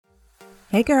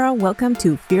Hey girl, welcome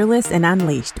to Fearless and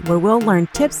Unleashed, where we'll learn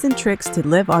tips and tricks to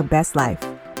live our best life.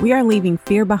 We are leaving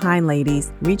fear behind,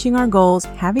 ladies, reaching our goals,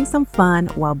 having some fun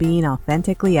while being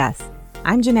authentically us.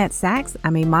 I'm Jeanette Sachs.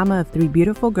 I'm a mama of 3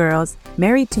 beautiful girls,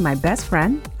 married to my best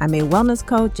friend. I'm a wellness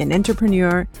coach and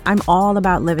entrepreneur. I'm all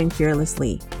about living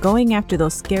fearlessly, going after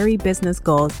those scary business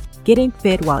goals, getting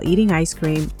fit while eating ice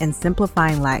cream, and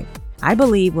simplifying life. I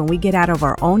believe when we get out of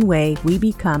our own way, we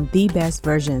become the best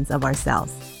versions of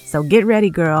ourselves. So get ready,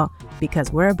 girl,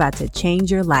 because we're about to change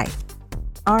your life.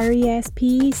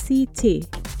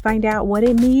 RESPECT. Find out what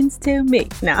it means to me.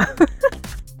 No,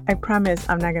 I promise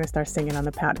I'm not going to start singing on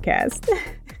the podcast.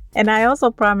 And I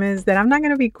also promise that I'm not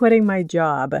going to be quitting my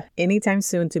job anytime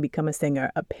soon to become a singer.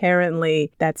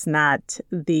 Apparently, that's not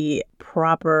the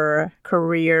proper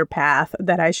career path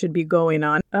that I should be going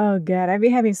on. Oh God, I've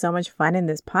been having so much fun in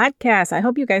this podcast. I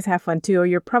hope you guys have fun too, or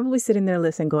you're probably sitting there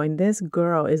listening going, this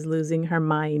girl is losing her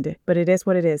mind. But it is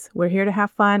what it is. We're here to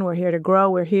have fun. We're here to grow.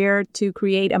 We're here to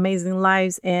create amazing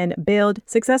lives and build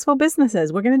successful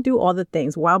businesses. We're going to do all the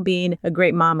things while being a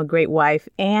great mom, a great wife,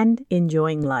 and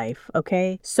enjoying life.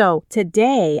 Okay. So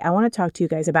today I want to talk to you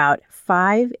guys about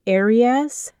 5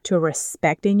 areas to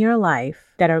respect in your life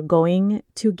that are going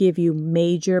to give you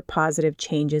major positive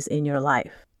changes in your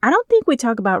life. I don't think we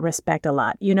talk about respect a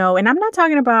lot, and I'm not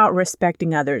talking about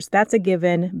respecting others. That's a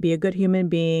given. Be a good human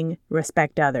being,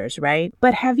 respect others, right?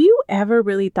 But have you ever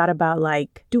really thought about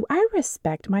do I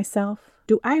respect myself?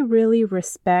 Do I really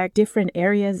respect different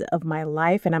areas of my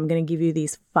life? And I'm going to give you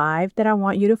these 5 that I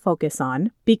want you to focus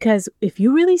on. Because if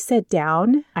you really sit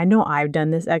down, I know I've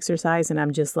done this exercise and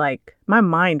I'm just my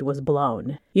mind was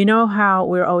blown. You know how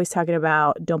we're always talking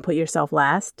about don't put yourself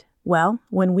last? Well,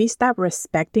 when we stop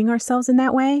respecting ourselves in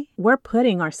that way, we're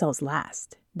putting ourselves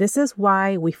last. This is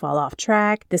why we fall off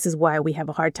track. This is why we have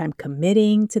a hard time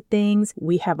committing to things.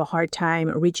 We have a hard time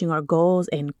reaching our goals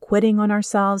and quitting on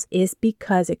ourselves is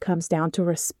because it comes down to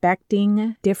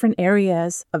respecting different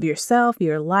areas of yourself,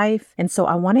 your life. And so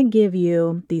I want to give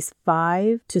you these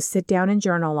 5 to sit down and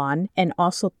journal on and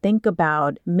also think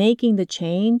about making the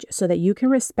change so that you can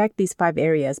respect these 5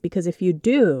 areas. Because if you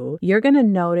do, you're going to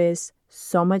notice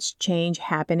so much change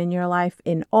happen in your life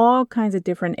in all kinds of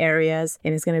different areas,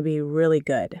 and it's going to be really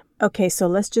good. Okay, so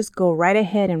let's just go right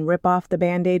ahead and rip off the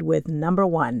Band-Aid with number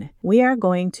 1. We are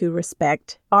going to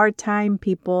respect our time,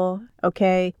 people.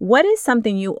 Okay, what is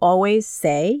something you always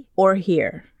say or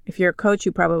hear? If you're a coach,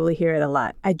 you probably hear it a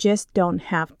lot. I just don't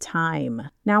have time.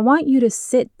 Now, I want you to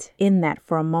sit in that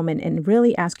for a moment and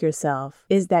really ask yourself,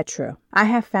 is that true? I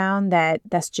have found that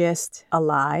that's just a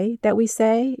lie that we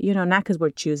say, not because we're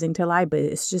choosing to lie, but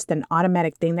it's just an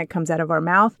automatic thing that comes out of our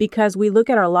mouth because we look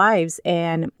at our lives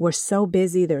and we're so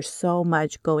busy. There's so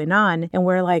much going on. And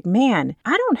we're like, man,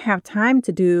 I don't have time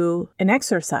to do an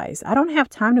exercise. I don't have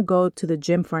time to go to the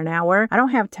gym for an hour. I don't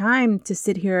have time to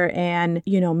sit here and,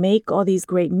 make all these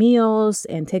great meals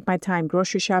and take my time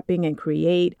grocery shopping and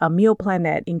create a meal plan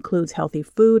that includes healthy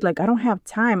food. I don't have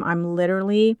time. I'm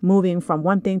literally moving from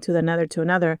one thing to another.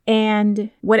 And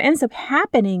what ends up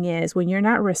happening is when you're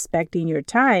not respecting your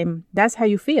time, that's how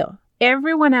you feel.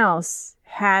 Everyone else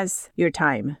has your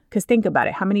time. Because think about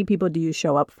it. How many people do you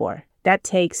show up for? That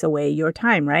takes away your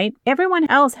time, right? Everyone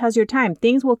else has your time.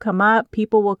 Things will come up.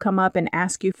 People will come up and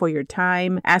ask you for your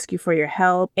time, ask you for your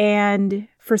help. And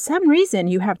for some reason,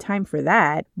 you have time for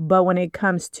that. But when it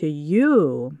comes to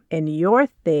you and your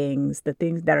things, the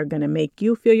things that are going to make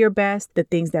you feel your best, the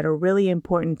things that are really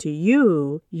important to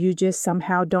you, you just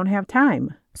somehow don't have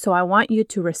time. So I want you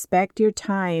to respect your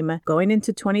time going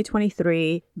into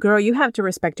 2023. Girl, you have to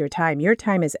respect your time. Your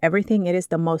time is everything. It is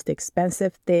the most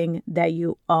expensive thing that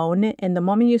you own. And the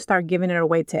moment you start giving it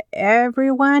away to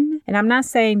everyone, and I'm not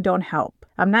saying don't help.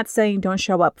 I'm not saying don't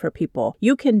show up for people.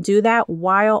 You can do that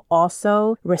while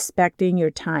also respecting your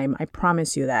time. I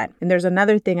promise you that. And there's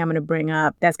another thing I'm going to bring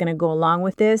up that's going to go along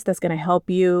with this, that's going to help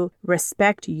you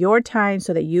respect your time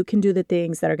so that you can do the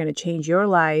things that are going to change your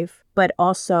life, but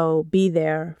also be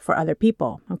there for other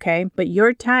people, okay? But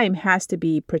your time has to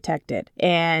be protected,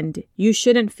 and you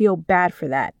shouldn't feel bad for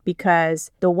that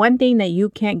because the one thing that you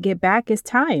can't get back is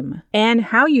time. And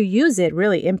how you use it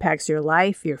really impacts your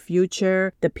life, your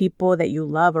future, the people that you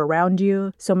love around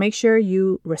you. So make sure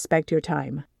you respect your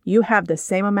time. You have the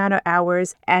same amount of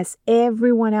hours as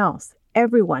everyone else.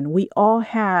 Everyone, we all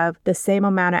have the same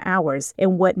amount of hours.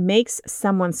 And what makes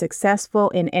someone successful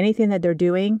in anything that they're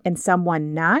doing and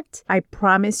someone not, I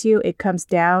promise you, it comes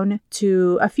down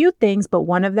to a few things, but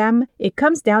one of them, it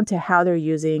comes down to how they're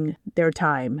using their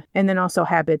time. And then also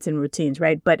habits and routines,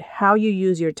 right? But how you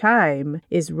use your time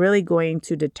is really going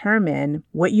to determine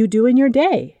what you do in your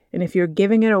day. And if you're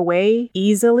giving it away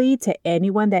easily to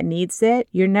anyone that needs it,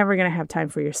 you're never going to have time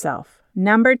for yourself.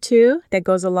 Number 2 that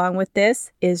goes along with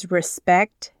this is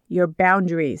respect your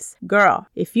boundaries. Girl,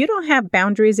 if you don't have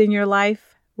boundaries in your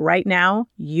life right now,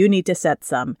 you need to set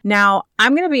some. Now,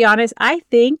 I'm going to be honest. I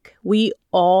think we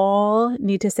all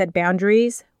need to set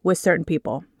boundaries with certain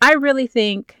people. I really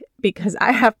think, because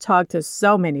I have talked to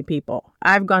so many people.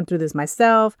 I've gone through this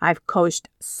myself. I've coached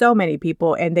so many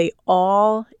people, and they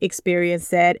all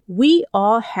experience it. We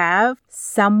all have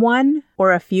someone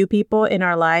or a few people in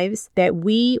our lives that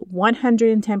we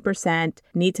 110%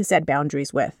 need to set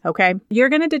boundaries with, okay? You're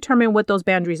going to determine what those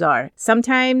boundaries are.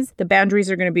 Sometimes the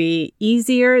boundaries are going to be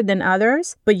easier than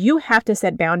others, but you have to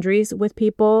set boundaries with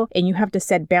people, and you have to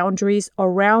set boundaries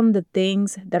around the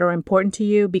things that are important to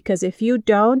you, because if you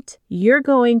don't, you're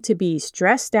going to be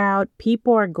stressed out.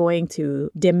 People are going to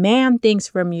demand things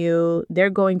from you. They're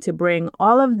going to bring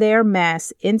all of their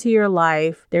mess into your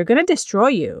life. They're going to destroy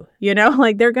you,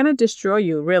 like they're going to destroy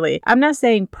you, really. I'm not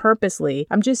saying purposely.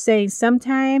 I'm just saying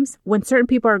sometimes when certain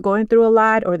people are going through a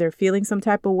lot, or they're feeling some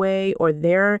type of way, or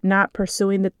they're not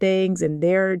pursuing the things and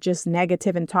they're just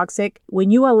negative and toxic,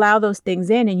 when you allow those things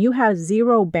in and you have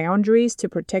zero boundaries to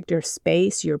protect your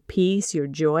space, your peace, your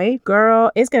joy,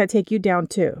 girl, it's going to take you down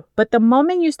too. But the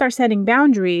moment you start setting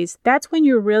boundaries, that's when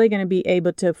you're really going to be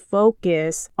able to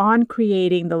focus on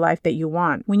creating the life that you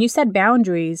want. When you set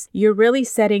boundaries, you're really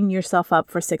setting yourself up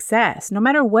for success, no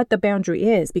matter what the boundary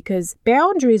is, because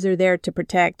boundaries are there to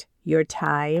protect your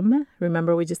time.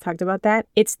 Remember, we just talked about that.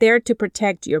 It's there to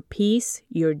protect your peace,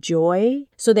 your joy,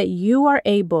 so that you are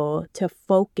able to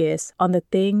focus on the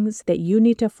things that you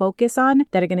need to focus on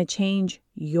that are going to change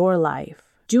your life.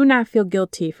 Do not feel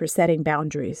guilty for setting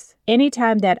boundaries.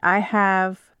 Anytime that I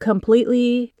have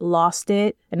completely lost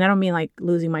it, and I don't mean like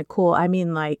losing my cool, I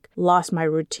mean like lost my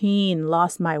routine,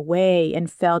 lost my way,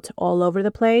 and felt all over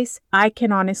the place, I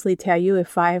can honestly tell you,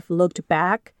 if I've looked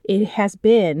back, it has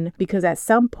been because at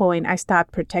some point I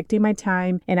stopped protecting my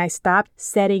time and I stopped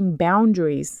setting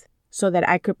boundaries so that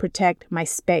I could protect my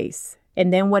space.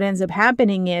 And then what ends up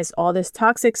happening is all this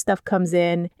toxic stuff comes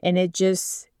in, and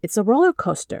it's a roller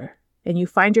coaster. And you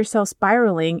find yourself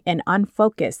spiraling and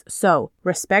unfocused. So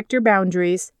respect your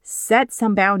boundaries, set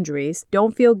some boundaries.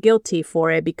 Don't feel guilty for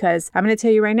it, because I'm going to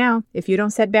tell you right now, if you don't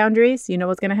set boundaries, you know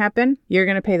what's going to happen? You're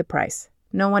going to pay the price.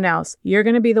 No one else. You're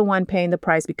going to be the one paying the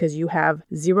price because you have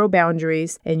zero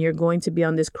boundaries, and you're going to be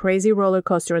on this crazy roller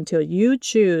coaster until you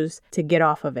choose to get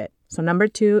off of it. So number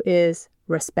 2 is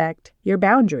respect your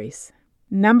boundaries.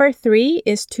 Number 3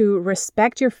 is to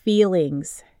respect your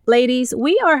feelings. Ladies,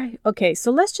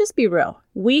 so let's just be real.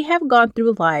 We have gone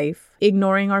through life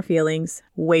ignoring our feelings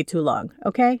way too long,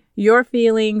 okay? Your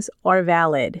feelings are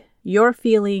valid. Your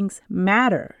feelings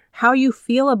matter. How you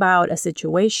feel about a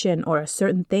situation or a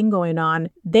certain thing going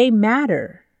on, they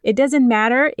matter. It doesn't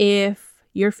matter if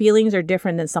your feelings are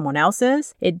different than someone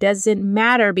else's. It doesn't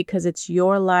matter, because it's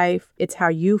your life. It's how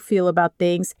you feel about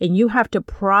things, and you have to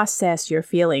process your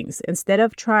feelings instead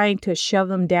of trying to shove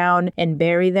them down and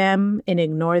bury them and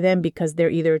ignore them because they're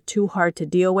either too hard to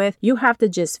deal with. You have to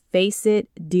just face it,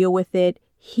 deal with it,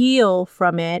 heal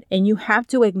from it, and you have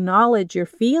to acknowledge your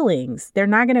feelings. They're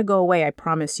not going to go away, I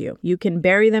promise you. You can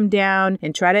bury them down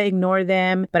and try to ignore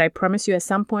them, but I promise you at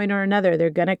some point or another,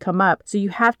 they're going to come up. So you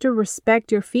have to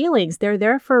respect your feelings. They're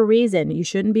there for a reason. You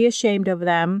shouldn't be ashamed of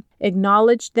them.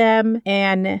 Acknowledge them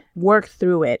and work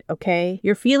through it, okay?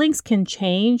 Your feelings can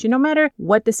change no matter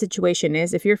what the situation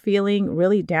is. If you're feeling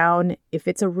really down, if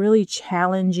it's a really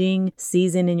challenging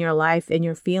season in your life and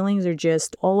your feelings are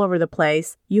just all over the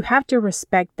place, you have to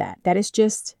respect that. That is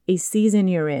just a season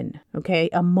you're in, okay?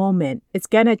 A moment. It's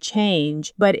gonna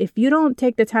change, but if you don't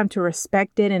take the time to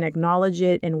respect it and acknowledge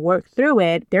it and work through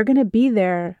it, they're gonna be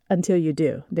there until you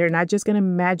do. They're not just gonna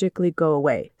magically go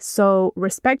away. So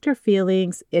respect your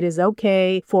feelings. It is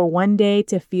okay for one day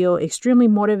to feel extremely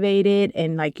motivated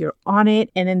and like you're on it,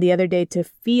 and then the other day to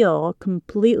feel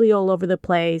completely all over the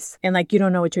place and like you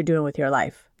don't know what you're doing with your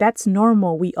life. That's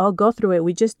normal. We all go through it.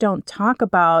 We just don't talk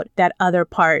about that other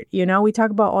part. We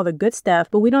talk about all the good stuff,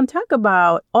 but we don't talk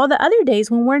about all the other days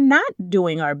when we're not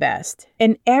doing our best.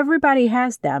 And everybody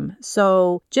has them.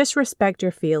 So just respect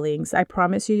your feelings. I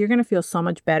promise you, you're going to feel so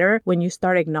much better when you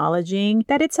start acknowledging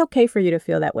that it's okay for you to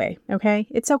feel that way. Okay?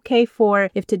 It's okay for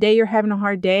if today you're having a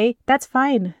hard day, that's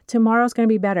fine. Tomorrow's going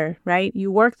to be better, right?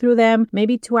 You work through them.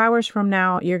 Maybe 2 hours from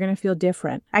now, you're going to feel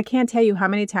different. I can't tell you how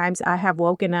many times I have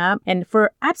woken up and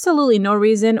absolutely no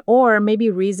reason, or maybe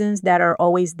reasons that are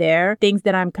always there, things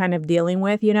that I'm kind of dealing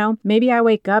with, Maybe I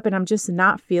wake up and I'm just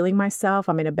not feeling myself.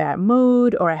 I'm in a bad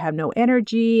mood, or I have no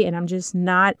energy and I'm just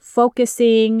not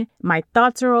focusing. My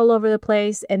thoughts are all over the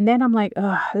place. And then I'm like,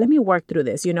 let me work through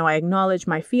this. I acknowledge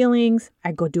my feelings.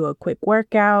 I go do a quick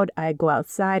workout. I go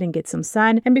outside and get some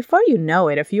sun. And before you know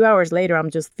it, a few hours later,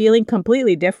 I'm just feeling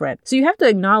completely different. So you have to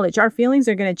acknowledge our feelings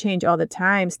are going to change all the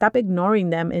time. Stop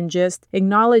ignoring them and just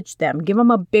acknowledge them. Give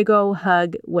them a big old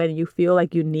hug when you feel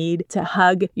like you need to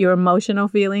hug your emotional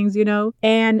feelings,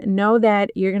 and know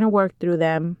that you're going to work through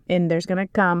them, and there's going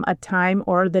to come a time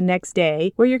or the next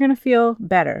day where you're going to feel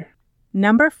better.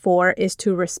 Number 4 is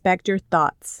to respect your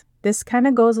thoughts. This kind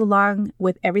of goes along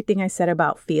with everything I said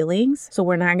about feelings. So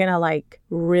we're not going to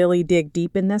really dig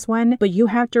deep in this one, but you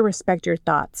have to respect your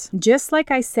thoughts. Just like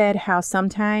I said, how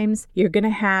sometimes you're going to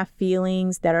have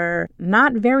feelings that are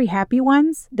not very happy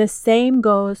ones. The same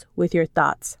goes with your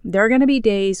thoughts. There are going to be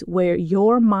days where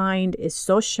your mind is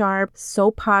so sharp,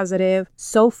 so positive,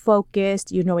 so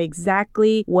focused. You know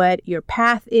exactly what your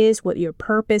path is, what your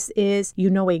purpose is.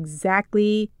 You know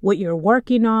exactly what you're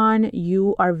working on.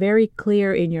 You are very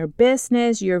clear in your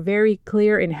business. You're very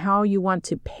clear in how you want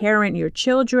to parent your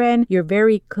children. You're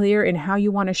very clear in how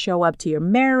you want to show up to your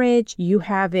marriage. You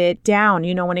have it down.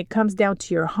 When it comes down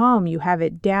to your home, you have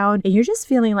it down and you're just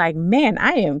feeling like, man,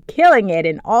 I am killing it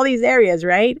in all these areas,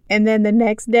 right? And then the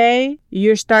next day,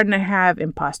 you're starting to have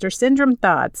imposter syndrome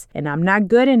thoughts, and I'm not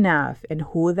good enough. And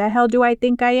who the hell do I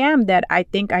think I am that I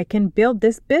think I can build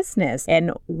this business?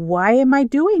 And why am I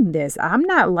doing this? I'm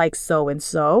not like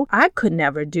so-and-so. I could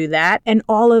never do that. And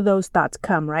all of those thoughts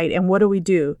come, right? And what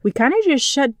do? We kind of just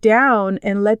shut down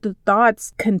and let the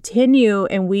thoughts continue,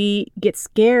 and we get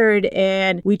scared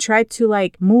and we try to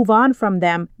move on from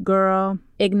them. Girl,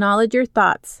 acknowledge your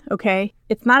thoughts, okay?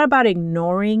 It's not about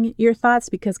ignoring your thoughts,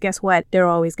 because guess what? They're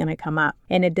always going to come up.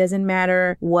 And it doesn't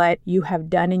matter what you have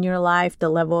done in your life, the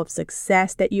level of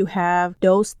success that you have,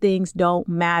 those things don't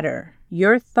matter.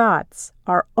 Your thoughts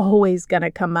are always going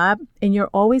to come up, and you're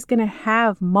always going to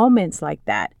have moments like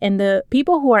that. And the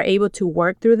people who are able to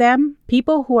work through them,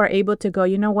 people who are able to go,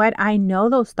 you know what? I know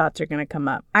those thoughts are going to come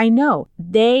up. I know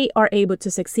they are able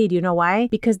to succeed. You know why?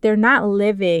 Because they're not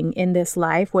living in this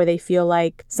life where they feel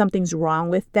like something's wrong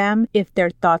with them if their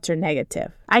thoughts are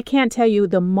negative. I can't tell you,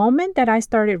 the moment that I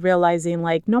started realizing,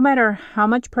 no matter how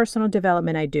much personal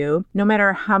development I do, no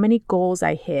matter how many goals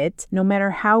I hit, no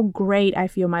matter how great I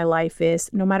feel my life is,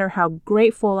 no matter how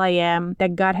grateful I am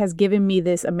that God has given me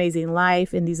this amazing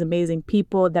life and these amazing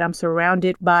people that I'm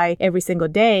surrounded by every single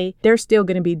day, there's still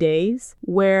going to be days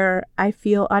where I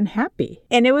feel unhappy.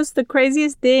 And it was the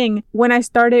craziest thing when I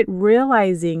started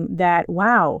realizing that,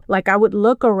 wow, I would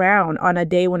look around on a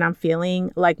day when I'm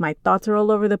feeling like my thoughts are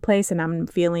all over the place and I'm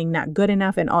feeling not good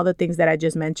enough and all the things that I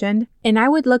just mentioned. And I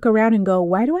would look around and go,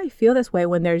 why do I feel this way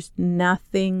when there's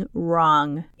nothing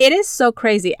wrong? It is so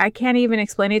crazy. I can't even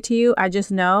explain it to you. I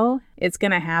just know it's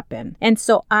going to happen. And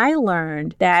so I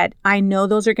learned that I know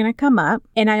those are going to come up,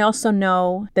 and I also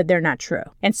know that they're not true.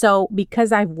 And so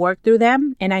because I've worked through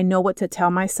them and I know what to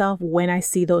tell myself when I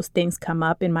see those things come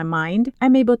up in my mind,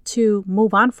 I'm able to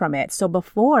move on from it. So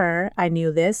before I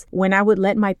knew this, when I would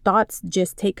let my thoughts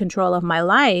just take control of my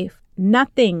life,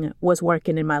 nothing was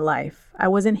working in my life. I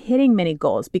wasn't hitting many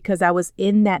goals because I was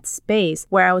in that space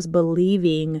where I was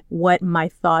believing what my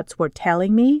thoughts were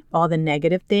telling me, all the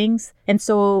negative things. And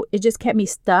so it just kept me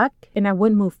stuck, and I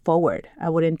wouldn't move forward. I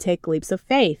wouldn't take leaps of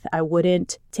faith. I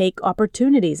wouldn't take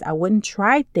opportunities. I wouldn't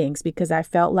try things because I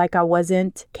felt like I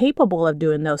wasn't capable of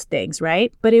doing those things,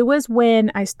 right? But it was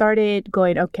when I started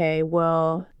going, okay,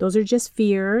 well, those are just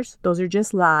fears. Those are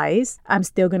just lies. I'm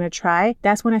still going to try.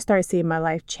 That's when I started seeing my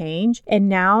life change. And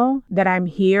now that I'm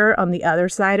here on the other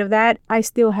side of that, I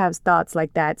still have thoughts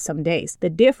like that some days. The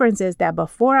difference is that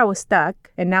before I was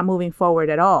stuck and not moving forward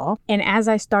at all. And as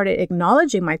I started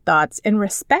acknowledging my thoughts and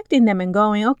respecting them and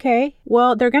going, okay,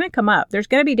 well, they're going to come up. There's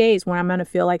going to be days when I'm going to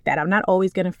feel like that. I'm not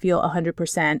always going to feel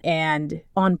 100% and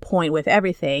on point with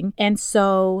everything. And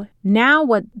so now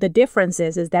what the difference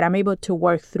is that I'm able to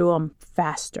work through them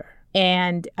faster.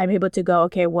 And I'm able to go,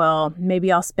 okay, well,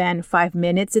 maybe I'll spend 5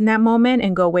 minutes in that moment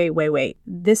and go, wait.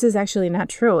 This is actually not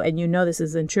true. And you know this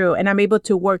isn't true. And I'm able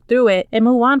to work through it and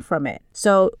move on from it.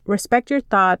 So respect your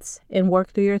thoughts and work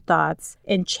through your thoughts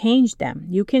and change them.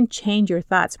 You can change your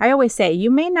thoughts. I always say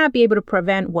you may not be able to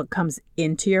prevent what comes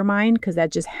into your mind because that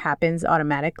just happens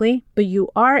automatically, but you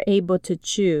are able to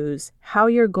choose how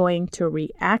you're going to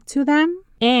react to them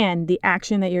and the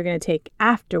action that you're going to take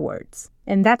afterwards.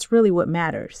 And that's really what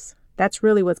matters. That's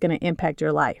really what's going to impact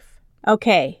your life.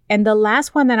 Okay, and the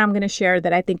last one that I'm going to share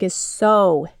that I think is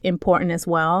so important as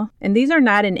well, and these are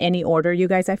not in any order, you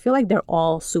guys. I feel like they're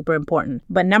all super important.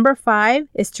 But number 5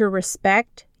 is to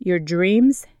respect your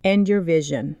dreams and your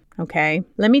vision. Okay,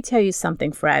 let me tell you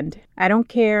something, friend. I don't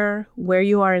care where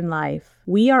you are in life.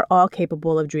 We are all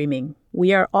capable of dreaming.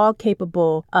 We are all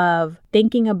capable of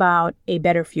thinking about a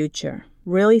better future.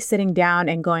 Really sitting down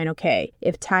and going, okay,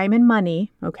 if time and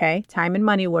money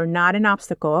were not an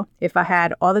obstacle, if I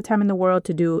had all the time in the world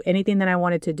to do anything that I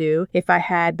wanted to do, if I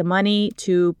had the money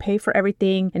to pay for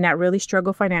everything and not really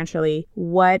struggle financially,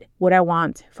 what would I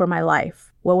want for my life?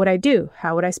 What would I do?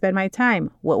 How would I spend my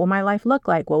time? What would my life look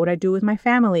like? What would I do with my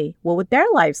family? What would their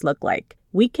lives look like?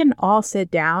 We can all sit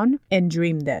down and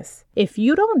dream this. If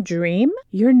you don't dream,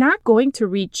 you're not going to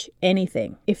reach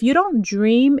anything. If you don't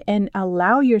dream and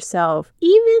allow yourself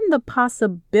even the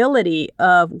possibility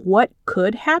of what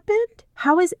could happen,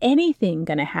 how is anything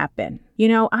going to happen? You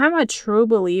know, I'm a true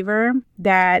believer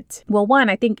that, well, one,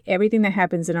 I think everything that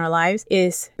happens in our lives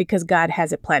is because God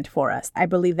has it planned for us. I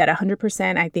believe that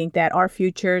 100%. I think that our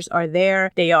futures are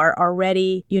there. They are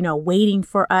already, waiting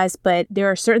for us. But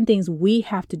there are certain things we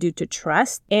have to do to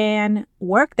trust and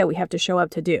work that we have to show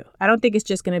up to do. I don't think it's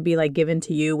just going to be like given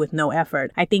to you with no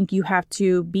effort. I think you have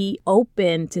to be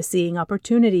open to seeing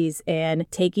opportunities and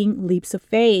taking leaps of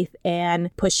faith and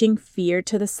pushing fear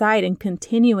to the side and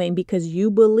continuing because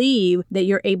you believe that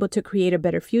you're able to create a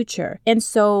better future. And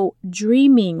so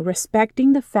dreaming,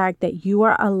 respecting the fact that you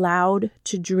are allowed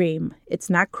to dream. It's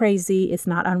not crazy. It's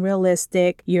not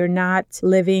unrealistic. You're not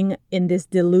living in this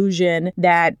delusion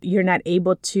that you're not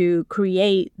able to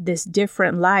create this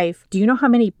different life. Do you know how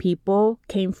many people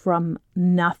came from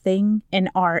nothing and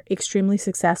are extremely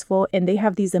successful and they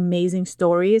have these amazing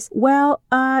stories? Well,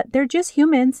 they're just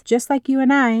humans, just like you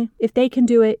and I. If they can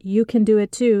do it, you can do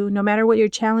it too. No matter what your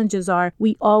challenges are,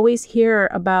 we always hear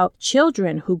about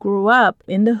children who grew up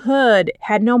in the hood,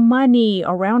 had no money,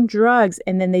 around drugs,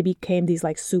 and then they became these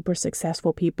like super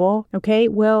successful people. Okay,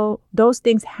 well, those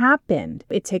things happened.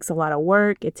 It takes a lot of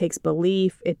work. It takes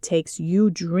belief. It takes you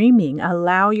dreaming.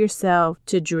 Allow yourself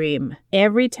to dream.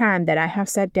 Every time that I have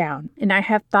sat down and I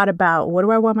have thought about, what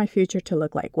do I want my future to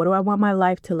look like? What do I want my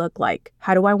life to look like?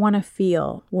 How do I want to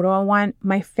feel? What do I want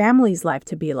my family's life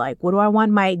to be like? What do I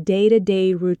want my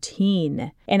day-to-day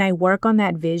routine? And I work on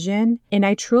that vision and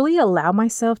I truly allow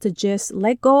myself to just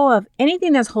let go of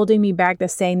anything that's holding me back,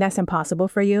 that's saying that's impossible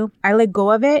for you. I let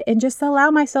go of it and just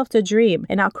allow myself to dream.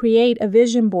 And I'll create a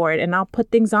vision board and I'll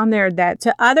put things on there that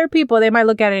to other people, they might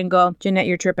look at it and go, Jeanette,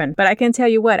 you're tripping. But I can tell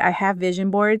you what, I have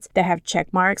vision boards that have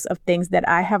check marks of things that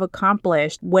I have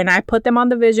accomplished. When I put them on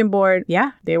the vision board,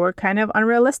 yeah, they were kind of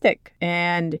unrealistic.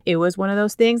 And it was one of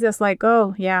those things that's like,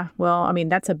 oh, yeah, well, I mean,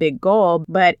 that's a big goal.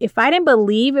 But if I didn't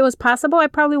believe it was possible, I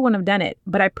probably wouldn't have done it.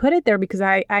 But I put it there because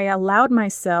I allowed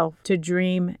myself to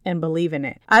dream and believe in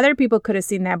it. Other people could have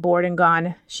seen that board and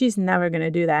gone, she's never going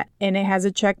to do that. And it has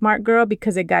a check mark, girl,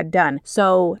 because it got done.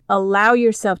 So allow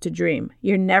yourself to dream.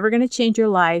 You're never going to change your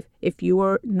life if you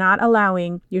are not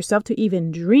allowing yourself to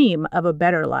even dream of a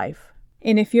better life.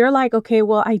 And if you're like, okay,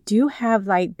 well, I do have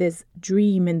like this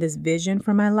dream and this vision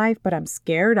for my life, but I'm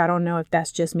scared. I don't know if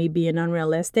that's just me being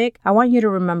unrealistic. I want you to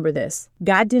remember this.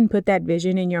 God didn't put that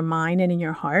vision in your mind and in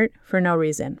your heart for no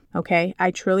reason. Okay.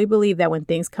 I truly believe that when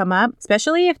things come up,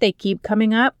 especially if they keep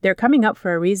coming up, they're coming up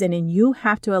for a reason. And you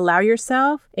have to allow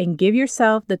yourself and give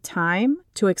yourself the time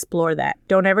to explore that.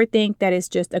 Don't ever think that it's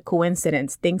just a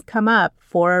coincidence. Things come up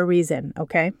for a reason.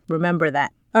 Okay. Remember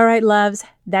that. All right, loves,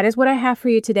 that is what I have for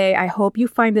you today. I hope you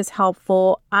find this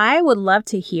helpful. I would love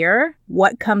to hear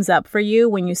what comes up for you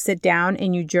when you sit down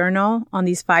and you journal on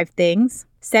these 5 things.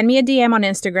 Send me a DM on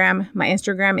Instagram. My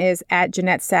Instagram is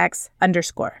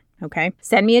 @JeanetteSachs_. Okay.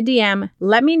 Send me a DM.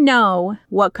 Let me know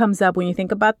what comes up when you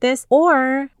think about this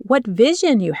or what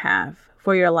vision you have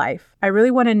for your life. I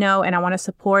really want to know and I want to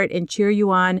support and cheer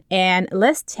you on. And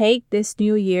let's take this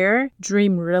new year,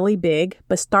 dream really big,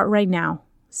 but start right now.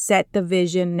 Set the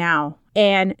vision now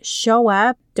and show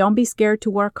up. Don't be scared to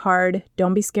work hard.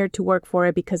 Don't be scared to work for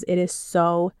it because it is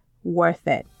so worth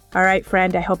it. All right,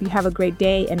 friend, I hope you have a great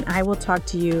day and I will talk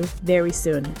to you very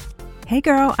soon. Hey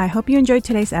girl, I hope you enjoyed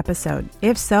today's episode.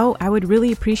 If so, I would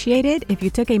really appreciate it if you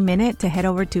took a minute to head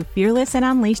over to Fearless and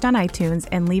Unleashed on iTunes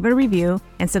and leave a review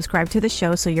and subscribe to the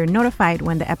show so you're notified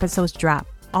when the episodes drop.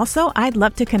 Also, I'd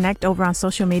love to connect over on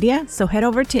social media, so head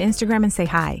over to Instagram and say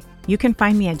hi. You can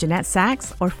find me at Jeanette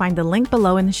Sachs or find the link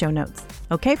below in the show notes.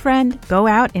 Okay, friend, go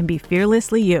out and be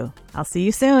fearlessly you. I'll see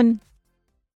you soon.